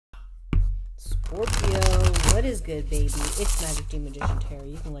Scorpio, what is good, baby? It's Magic D Magician Tarot.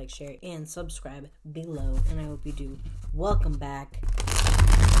 You can like, share, and subscribe below, and I hope you do. Welcome back,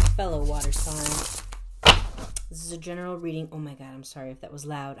 fellow water sign. This is a general reading. Oh my god, I'm sorry if that was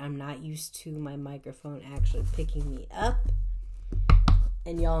loud. I'm not used to my microphone actually picking me up.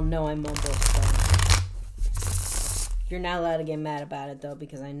 And y'all know I mumble, so you're not allowed to get mad about it, though,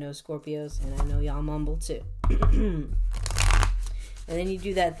 because I know Scorpios, and I know y'all mumble, too. And then you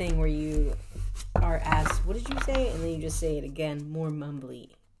do that thing where you are asked, what did you say? And then you just say it again, more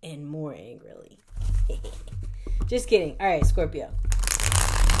mumbly and more angrily. Just kidding. All right, Scorpio.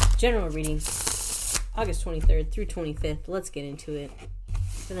 General reading, August 23rd through 25th. Let's get into it.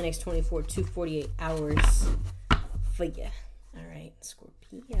 For the next 24 to 48 hours for you. All right,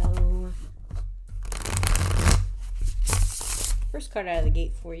 Scorpio. First card out of the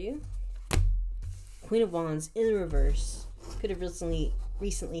gate for you. Queen of Wands in the reverse. Could have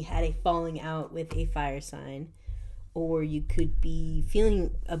recently had a falling out with a fire sign, or you could be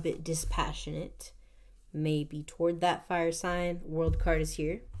feeling a bit dispassionate, maybe toward that fire sign. World card is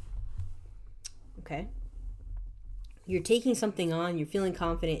here. Okay. You're taking something on, you're feeling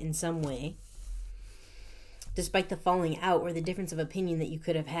confident in some way, despite the falling out or the difference of opinion that you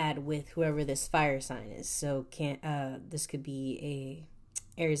could have had with whoever this fire sign is. So this could be a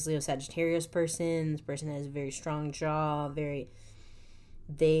Aries, Leo, Sagittarius person. This person has a very strong jaw,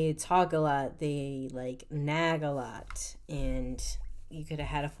 they talk a lot, they nag a lot, and you could have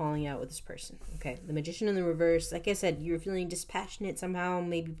had a falling out with this person. Okay, the Magician in the reverse, like I said, you're feeling dispassionate somehow,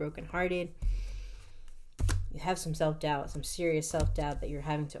 maybe brokenhearted. You have some self-doubt, some serious self-doubt that you're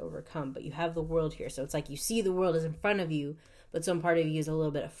having to overcome, but you have the World here, so it's like you see the world is in front of you, but some part of you is a little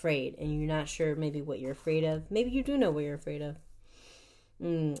bit afraid, and you're not sure maybe what you're afraid of. Maybe you do know what you're afraid of.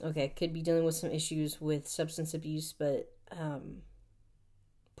 Okay, could be dealing with some issues with substance abuse, but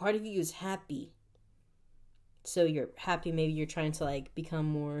part of you is happy. So you're happy, maybe you're trying to become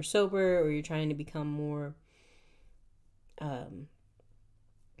more sober, or you're trying to become more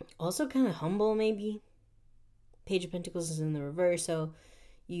also kind of humble, maybe. Page of Pentacles is in the reverse, so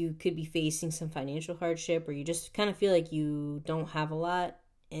you could be facing some financial hardship, or you just kind of feel like you don't have a lot.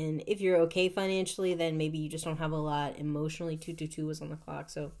 And if you're okay financially, then maybe you just don't have a lot emotionally. 222 was on the clock,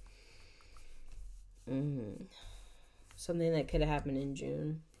 so something that could have happened in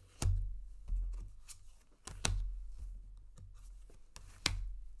June.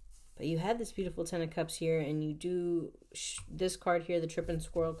 But you had this beautiful Ten of Cups here, and you do this card here, the Tripping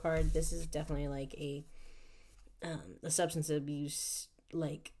Squirrel card. This is definitely like a substance abuse,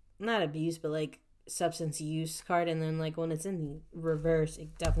 not abuse, but substance use card. And then when it's in the reverse,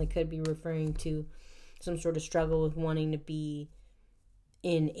 it definitely could be referring to some sort of struggle with wanting to be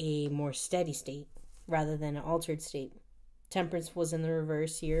in a more steady state rather than an altered state. Temperance was in the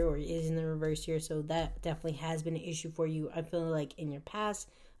reverse here, or is in the reverse here, so that definitely has been an issue for you. I feel like in your past,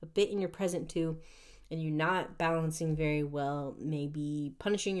 a bit in your present too, and you're not balancing very well, maybe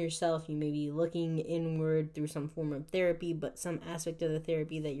punishing yourself. You may be looking inward through some form of therapy, but some aspect of the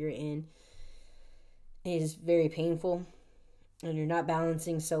therapy that you're in is very painful, and you're not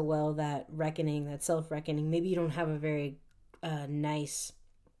balancing so well that reckoning, that self-reckoning. Maybe you don't have a very nice,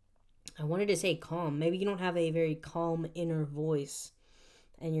 I wanted to say calm, maybe you don't have a very calm inner voice,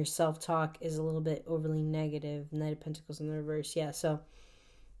 and your self-talk is a little bit overly negative. Knight of Pentacles in the reverse. Yeah, so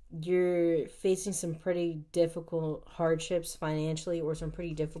you're facing some pretty difficult hardships financially, or some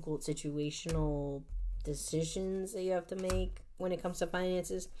pretty difficult situational decisions that you have to make when it comes to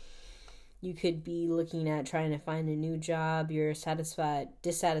finances. You could be looking at trying to find a new job. You're dissatisfied.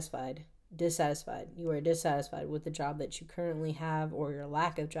 You are dissatisfied with the job that you currently have, or your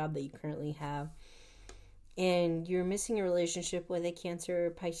lack of job that you currently have. And you're missing a relationship with a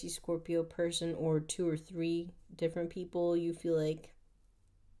Cancer, Pisces, Scorpio person, or 2 or 3 different people. You feel like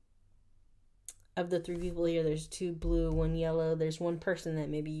of the 3 people here, there's 2 blue, 1 yellow. There's one person that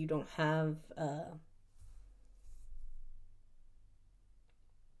maybe you don't have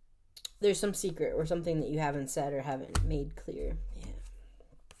there's some secret or something that you haven't said or haven't made clear.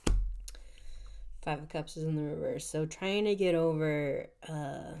 Yeah. 5 of Cups is in the reverse. So trying to get over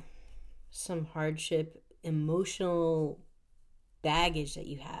some hardship, emotional baggage that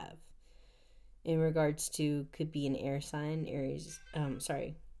you have in regards to, could be an air sign, Aries,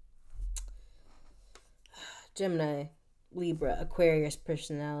 Gemini, Libra, Aquarius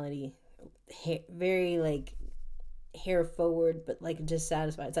personality. Very hair forward, but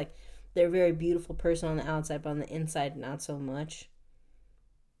dissatisfied. It's they're a very beautiful person on the outside, but on the inside, not so much.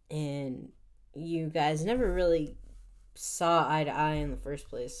 And you guys never really saw eye to eye in the first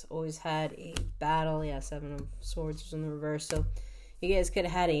place. Always had a battle. Yeah, 7 of Swords was in the reverse. So You guys could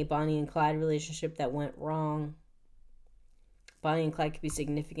have had a Bonnie and Clyde relationship that went wrong. Bonnie and Clyde could be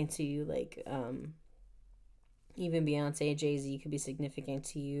significant to you, like even Beyonce, Jay-Z could be significant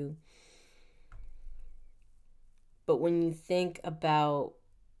to you. But when you think about,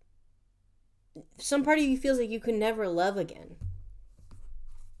 some part of you feels like you could never love again.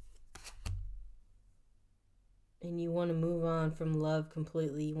 And you want to move on from love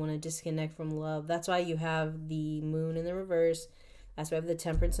completely. You want to disconnect from love. That's why you have the moon in the reverse. That's why you have the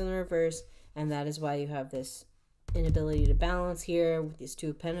temperance in the reverse. And that is why you have this inability to balance here with these 2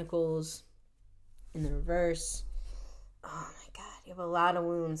 of Pentacles in the reverse. Oh my God. You have a lot of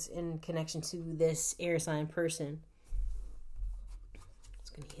wounds in connection to this air sign person. It's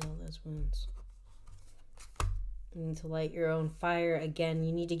going to heal those wounds. You need to light your own fire. Again,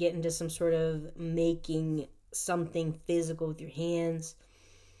 you need to get into some sort of making something physical with your hands.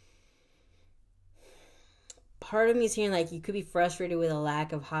 Part of me is hearing like you could be frustrated with a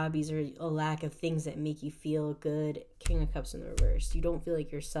lack of hobbies or a lack of things that make you feel good. King of Cups in the reverse. You don't feel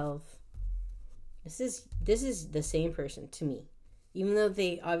like yourself. This is the same person to me. Even though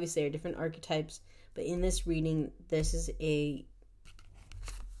they obviously are different archetypes, but in this reading, this is a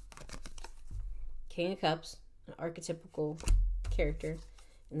King of Cups, an archetypical character,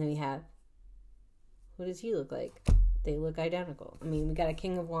 and then we have, what does he look like? They look identical. I mean, we got a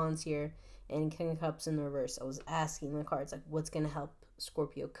King of Wands here and King of Cups in the reverse. I was asking the cards, like, what's going to help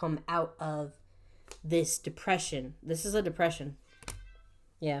Scorpio come out of this depression? This is a depression.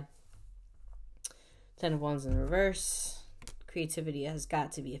 Yeah. 10 of Wands in the reverse. Creativity has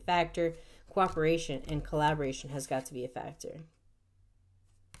got to be a factor. Cooperation and collaboration has got to be a factor.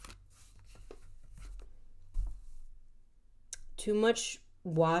 Too much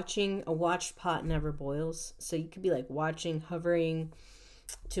watching, a watched pot never boils. So you could be like watching, hovering,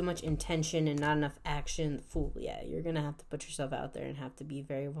 too much intention and not enough action. Fool, yeah, you're gonna have to put yourself out there and have to be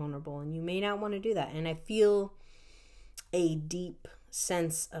very vulnerable, and you may not want to do that. And I feel a deep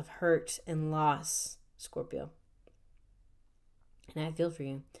sense of hurt and loss, Scorpio, and I feel for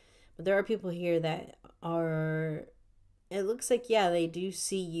you. But there are people here that are, it looks like, yeah, they do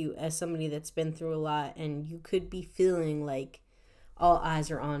see you as somebody that's been through a lot, and you could be feeling like all eyes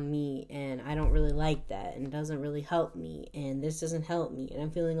are on me, and I don't really like that, and it doesn't really help me, and this doesn't help me, and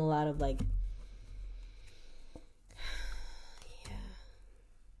I'm feeling a lot of like, yeah,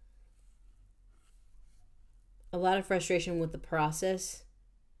 a lot of frustration with the process.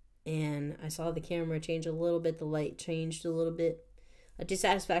 And I saw the camera change a little bit, the light changed a little bit, a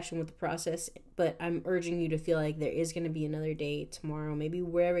dissatisfaction with the process. But I'm urging you to feel like there is going to be another day tomorrow. Maybe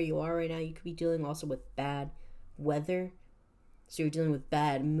wherever you are right now, you could be dealing also with bad weather. So you're dealing with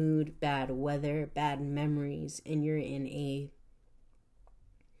bad mood, bad weather, bad memories, and you're in a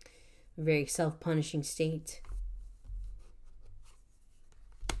very self-punishing state.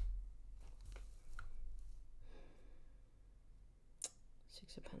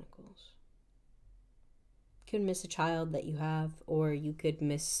 Six of Pentacles. You could miss a child that you have, or you could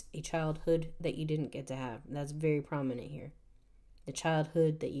miss a childhood that you didn't get to have. That's very prominent here. The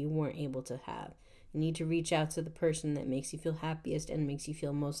childhood that you weren't able to have. You need to reach out to the person that makes you feel happiest and makes you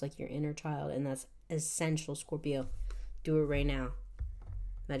feel most like your inner child. And that's essential, Scorpio. Do it right now.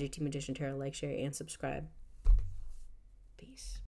 Magic Tea Magician Tarot. Like, share, and subscribe. Peace.